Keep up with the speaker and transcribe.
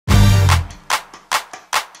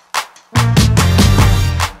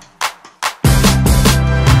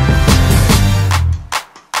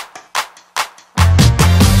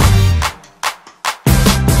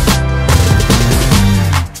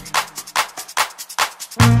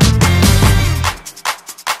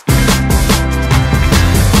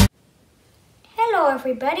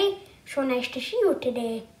everybody. So nice to see you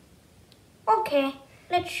today. Okay,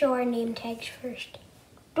 let's show our name tags first.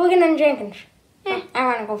 Dugan and Jenkins. I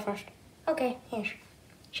want to go first. Okay. Yes.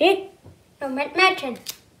 See? No, matching.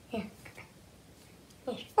 Here.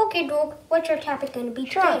 Yes. Okay, Doug, what's our topic going to be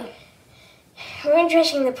today? We're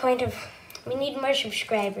addressing the point of we need more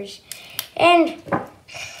subscribers. And,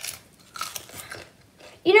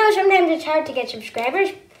 you know, sometimes it's hard to get subscribers.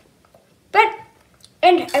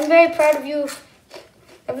 And I'm very proud of you,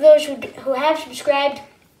 of those who have subscribed.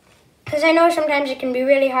 Because I know sometimes it can be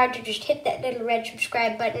really hard to just hit that little red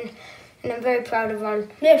subscribe button. And I'm very proud of all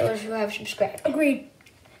those who have subscribed. Agreed.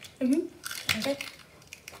 Okay.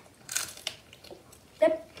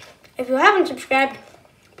 Yep. If you haven't subscribed,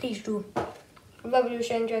 please do. Love you,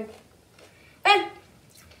 Sandra. Well,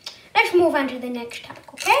 let's move on to the next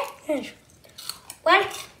topic, okay? Yes. Well,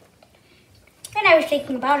 when I was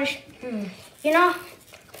thinking about it, you know,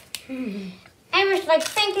 I was like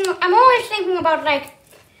I'm always thinking about like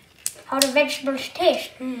how the vegetables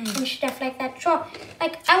taste and stuff like that. So,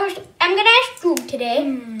 like, I'm gonna ask Doug today,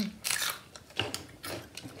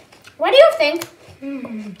 what do you think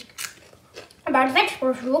about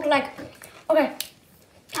vegetables, Doug? Like, okay,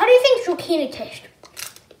 how do you think zucchini tastes?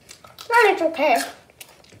 Well, it's okay.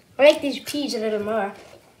 I like these peas a little more.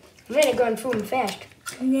 I'm really going through them fast.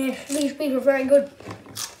 Yes, these peas are very good.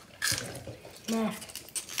 Yeah.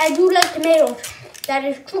 I do like tomatoes. That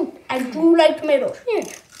is true. I do like tomatoes.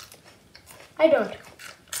 Yes. I don't.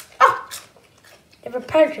 Oh! They're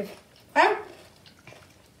repulsive. Huh?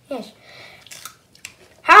 Yes.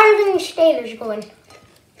 How are everything Stailer's going?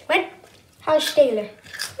 What? How's Stailer?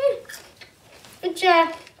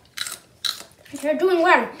 They're doing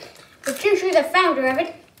well. But since you're the founder of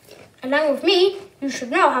it, along with me, you should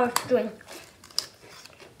know how it's doing.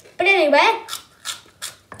 But anyway,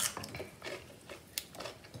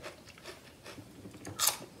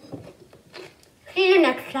 see you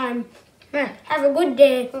next time. Have a good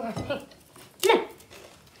day.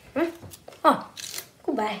 Oh,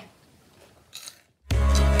 goodbye.